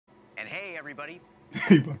Hey, everybody.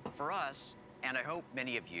 For us, and I hope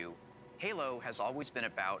many of you, Halo has always been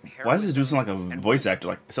about heroism. Why does this dude sound like a voice actor?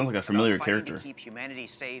 Like it sounds like a familiar character. To keep humanity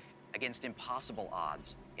safe against impossible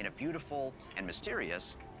odds in a beautiful and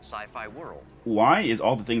mysterious sci-fi world. Why is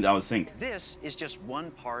all the things out of sync? This is just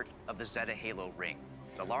one part of the Zeta Halo ring.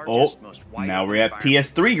 The largest, most wide now we're at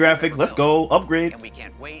PS3 graphics. Let's go upgrade. And we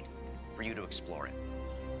can't wait for you to explore it.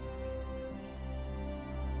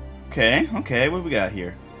 Okay, what do we got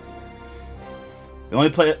here? The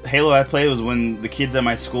only Halo I played was when the kids at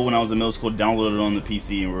my school, when I was in middle school, downloaded it on the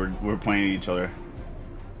PC and we were playing each other.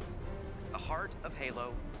 The heart of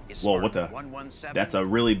Halo is whoa, what the? 117, that's a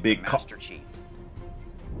really big Master Chief.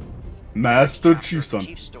 Master Chief, son.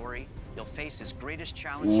 Chief's story, you'll face his greatest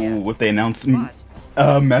challenge ooh, yet, what they announced?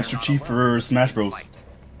 Master Chief for Smash Bros.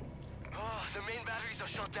 Oh, the main batteries are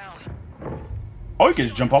shut down. Oh, you can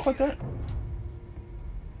just jump off like that?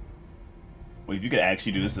 Well, if you could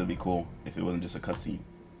actually do this, it'd be cool. If it wasn't just a cutscene.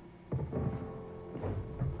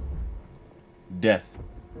 Death.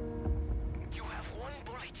 You have one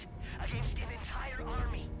bullet against an entire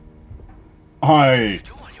army. I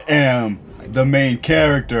am the main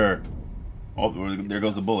character. Oh, there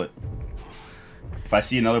goes the bullet. If I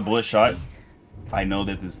see another bullet shot, I know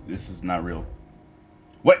that this is not real.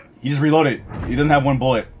 What? He just reloaded. He doesn't have one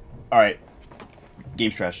bullet. All right.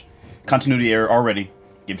 Game's trash. Continuity error already.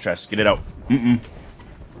 Game's trash. Get it out.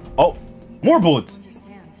 Oh, more bullets.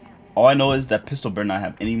 All I know is that pistol better not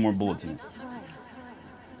have any more bullets in it.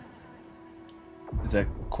 Is that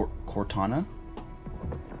Cortana?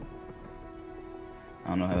 I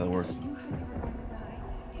don't know how that works.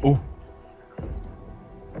 Oh.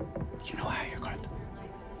 You know how you're going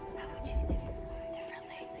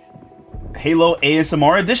to. Halo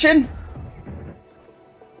ASMR edition?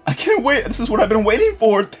 I can't wait. This is what I've been waiting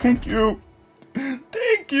for. Thank you.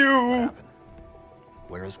 Thank you.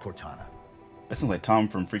 Where is Cortana? That sounds like Tom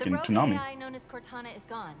from freaking Toonami. The AI known as Cortana is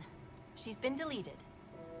gone. She's been deleted.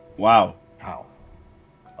 Wow. How?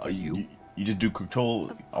 You just do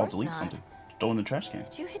control alt delete not. something. Throw in the trash can.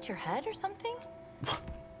 Did you hit your head or something?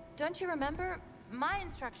 Don't you remember? My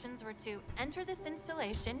instructions were to enter this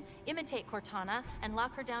installation, imitate Cortana, and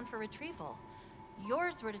lock her down for retrieval.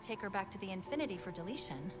 Yours were to take her back to the Infinity for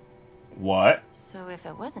deletion. What? So if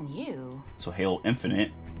it wasn't you... So Halo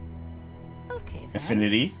Infinite. Okay, then.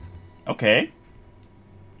 Infinity. Okay.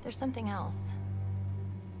 There's something else.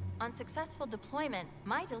 On successful deployment,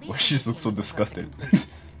 my deletion... Why she just looks so disgusted?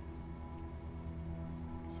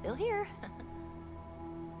 Still here.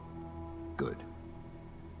 Good.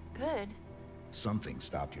 Good. Something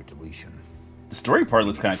stopped your deletion. The story part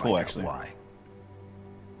looks kind of cool, actually. Why?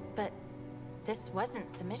 But this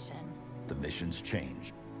wasn't the mission. The missions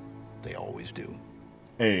changed. They always do.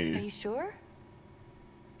 Hey. Are you sure?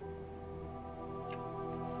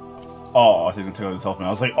 Oh, I think I took out his helmet. I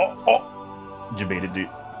was like, oh, debated, dude.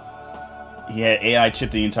 He had AI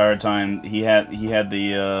chip the entire time. He had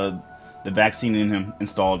the vaccine in him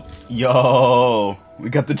installed. Yo, we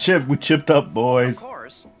got the chip. We chipped up, boys. Of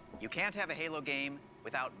course, you can't have a Halo game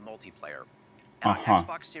without multiplayer. And on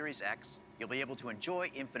Xbox Series X, you'll be able to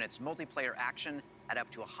enjoy Infinite's multiplayer action at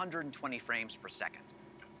up to 120 frames per second.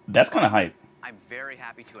 That's kind of hype. I'm very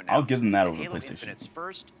happy to announce I'll give them that over Halo PlayStation. Infinite's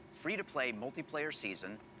first free-to-play multiplayer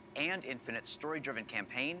season and Infinite's story-driven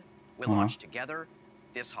campaign will launch together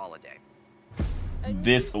this holiday.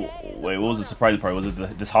 This wait, what was the surprising part? Was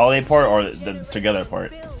it this holiday part or the together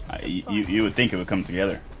part? You would think it would come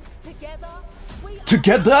together.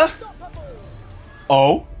 Together?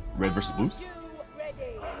 Oh, red versus blues.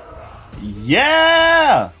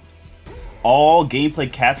 Yeah. All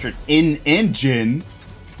gameplay captured in engine.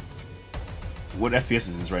 What FPS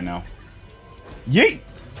is this right now? Yeet!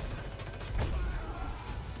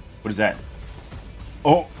 What is that?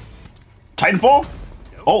 Oh! Titanfall?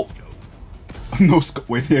 Oh! No scope.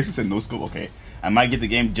 Wait, they actually said no scope? Okay. I might get the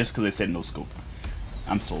game just because they said no scope.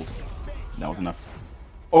 I'm sold. That was enough.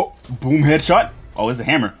 Oh! Boom headshot! Oh, it's a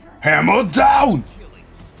hammer. Hammer down!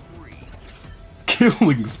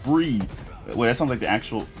 Killing spree. Wait, that sounds like the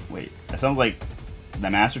actual... Wait. That sounds like the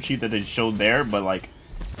Master Chief that they showed there, but like...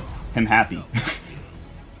 him happy.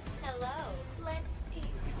 Hello, let's do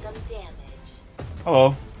some damage.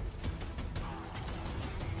 Hello.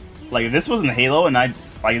 Like if this wasn't Halo and if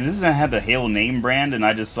this didn't have the Halo name brand and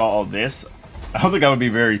I just saw all this, I don't think I would be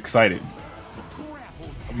very excited.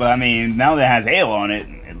 But I mean, now that it has Halo on it,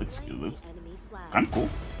 it looks kind of cool.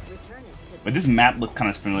 But this map looks kind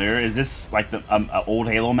of familiar. Is this like the old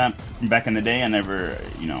Halo map from back in the day? I never,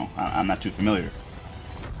 you know, I'm not too familiar.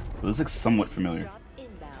 But this looks somewhat familiar.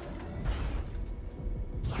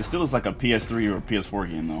 It still looks like a PS3 or a PS4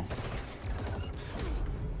 game, though.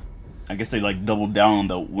 I guess they like doubled down on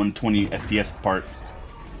the 120 FPS part,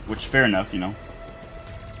 which fair enough, you know.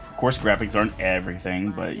 Of course, graphics aren't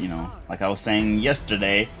everything, but you know, like I was saying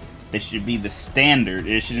yesterday, they should be the standard.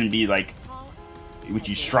 It shouldn't be like what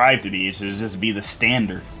you strive to be. It should just be the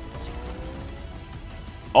standard.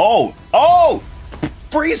 Oh, oh,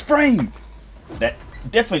 freeze frame. That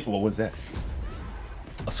definitely. What was that?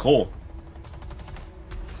 A skull.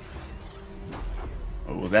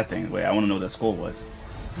 What was that thing? Wait, I want to know what that skull was.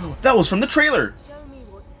 That was from the trailer.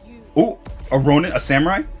 Oh, a Ronin, a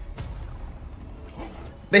samurai.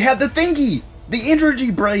 They had the thingy, the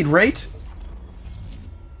energy blade, right?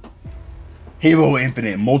 Halo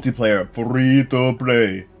Infinite multiplayer, free to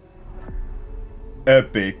play.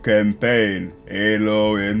 Epic campaign,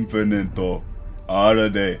 Halo Infinite,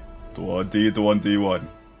 holiday 2021.